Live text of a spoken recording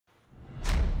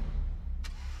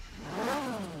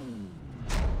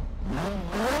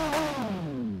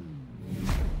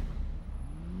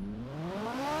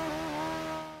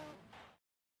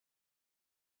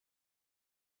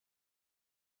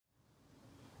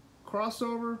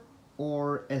crossover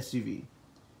or SUV.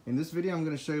 In this video, I'm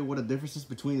going to show you what the difference is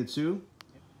between the two.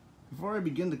 Before I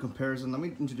begin the comparison, let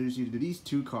me introduce you to these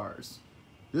two cars.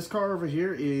 This car over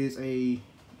here is a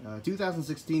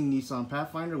 2016 Nissan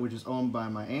Pathfinder, which is owned by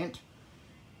my aunt.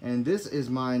 And this is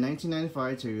my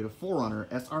 1995 Toyota 4Runner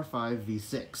SR5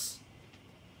 V6.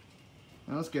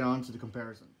 Now let's get on to the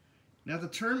comparison. Now the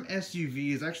term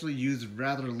SUV is actually used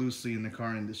rather loosely in the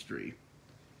car industry.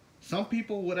 Some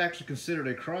people would actually consider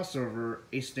a crossover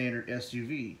a standard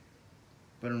SUV.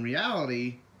 But in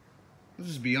reality, let's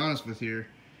just be honest with you,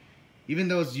 even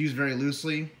though it's used very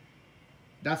loosely,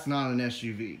 that's not an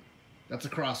SUV. That's a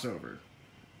crossover.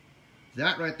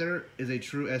 That right there is a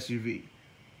true SUV.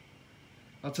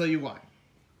 I'll tell you why.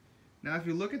 Now if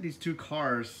you look at these two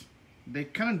cars, they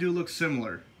kind of do look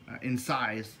similar in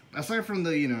size. Aside from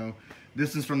the,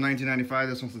 this is from 1995,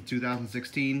 this one's from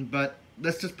 2016, but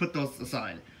let's just put those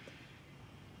aside.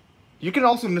 You can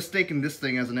also mistake this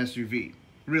thing as an SUV.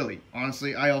 Really,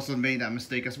 honestly, I also made that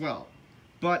mistake as well.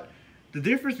 But the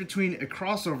difference between a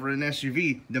crossover and an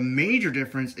SUV, the major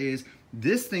difference is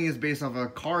this thing is based off a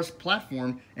car's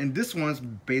platform and this one is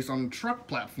based on a truck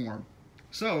platform.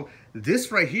 So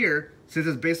this right here, since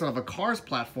it's based off a car's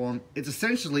platform, it's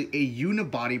essentially a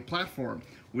unibody platform,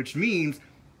 which means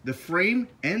the frame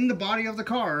and the body of the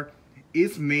car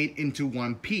is made into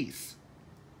one piece.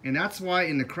 And that's why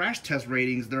in the crash test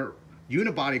ratings, their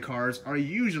unibody cars are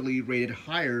usually rated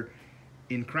higher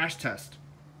in crash test.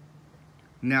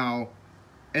 Now,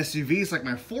 SUVs like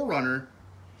my 4Runner,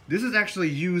 this is actually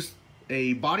used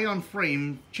a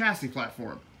body-on-frame chassis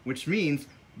platform, which means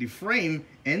the frame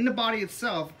and the body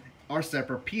itself are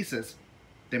separate pieces.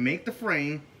 They make the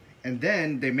frame, and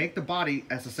then they make the body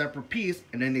as a separate piece,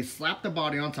 and then they slap the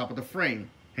body on top of the frame.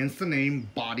 Hence the name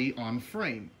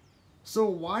body-on-frame. So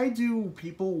why do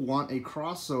people want a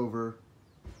crossover,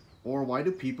 or why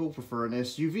do people prefer an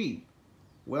SUV?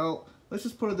 Well, let's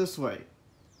just put it this way.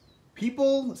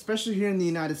 People, especially here in the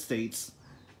United States,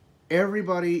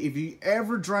 everybody, if you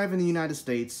ever drive in the United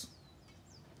States,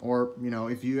 or,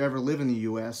 if you ever live in the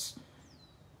US,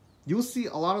 you'll see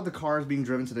a lot of the cars being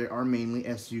driven today are mainly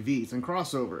SUVs and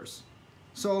crossovers.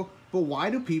 So, but why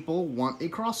do people want a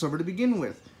crossover to begin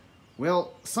with?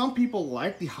 Well, some people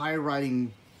like the high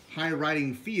riding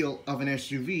feel of an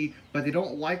SUV, but they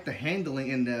don't like the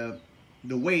handling and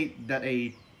the weight that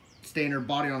a standard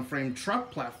body-on-frame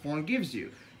truck platform gives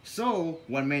you. So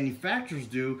what manufacturers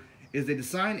do is they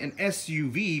design an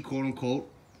SUV, quote-unquote,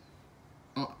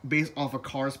 based off a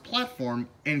car's platform,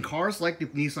 and cars like the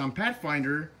Nissan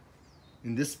Pathfinder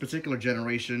in this particular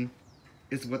generation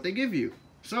is what they give you.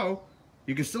 So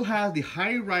you can still have the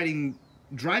high riding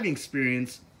driving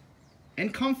experience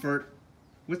and comfort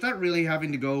without really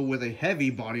having to go with a heavy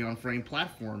body-on-frame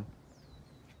platform.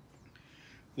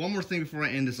 One more thing before I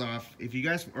end this off. If you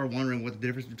guys are wondering what the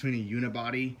difference between a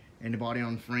unibody and a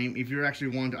body-on-frame, if you're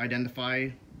actually wanting to identify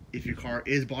if your car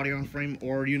is body-on-frame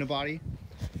or unibody,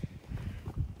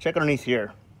 check underneath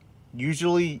here.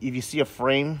 Usually, if you see a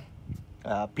frame,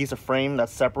 piece of frame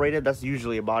that's separated, that's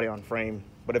usually a body-on-frame.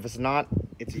 But if it's not,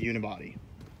 it's a unibody.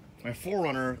 My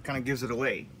 4Runner kind of gives it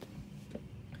away.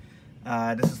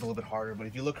 This is a little bit harder, but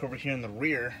if you look over here in the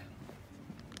rear,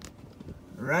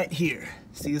 right here,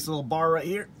 see this little bar right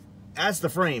here? That's the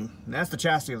frame, that's the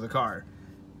chassis of the car.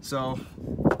 So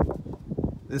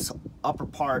this upper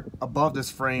part above this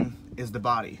frame is the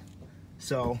body.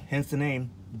 So hence the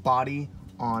name, body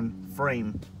on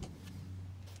frame.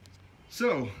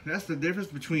 So that's the difference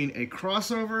between a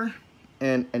crossover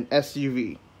and an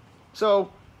SUV.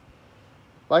 So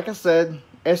like I said,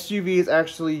 SUV is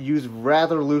actually used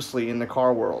rather loosely in the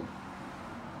car world.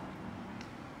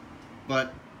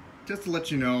 But just to let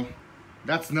you know,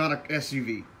 that's not an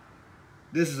SUV.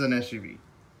 This is an SUV.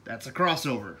 That's a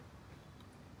crossover.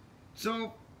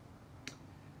 So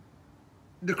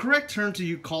the correct term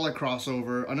to call a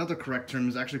crossover, another correct term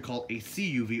is actually called a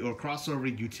CUV, or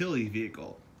crossover utility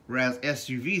vehicle, whereas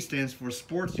SUV stands for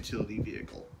sports utility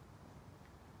vehicle.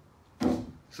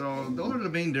 So those are the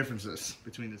main differences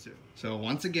between the two. So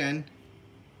once again,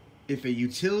 if a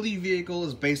utility vehicle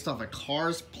is based off a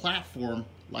car's platform,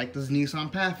 like this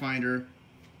Nissan Pathfinder,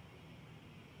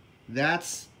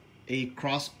 that's a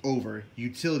crossover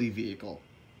utility vehicle,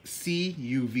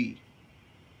 CUV.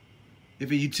 If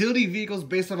a utility vehicle is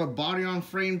based on a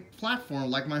body-on-frame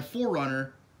platform like my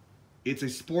 4Runner, it's a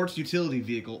sports utility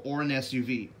vehicle or an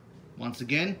SUV. Once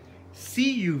again,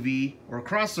 CUV or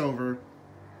crossover,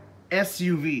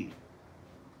 SUV.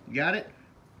 You got it?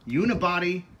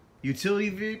 Unibody, utility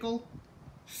vehicle,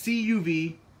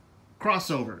 CUV,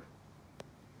 crossover.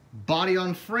 Body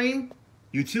on frame,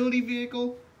 utility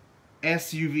vehicle,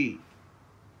 SUV.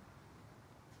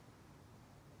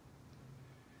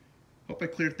 hope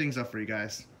I cleared things up for you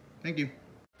guys. Thank you.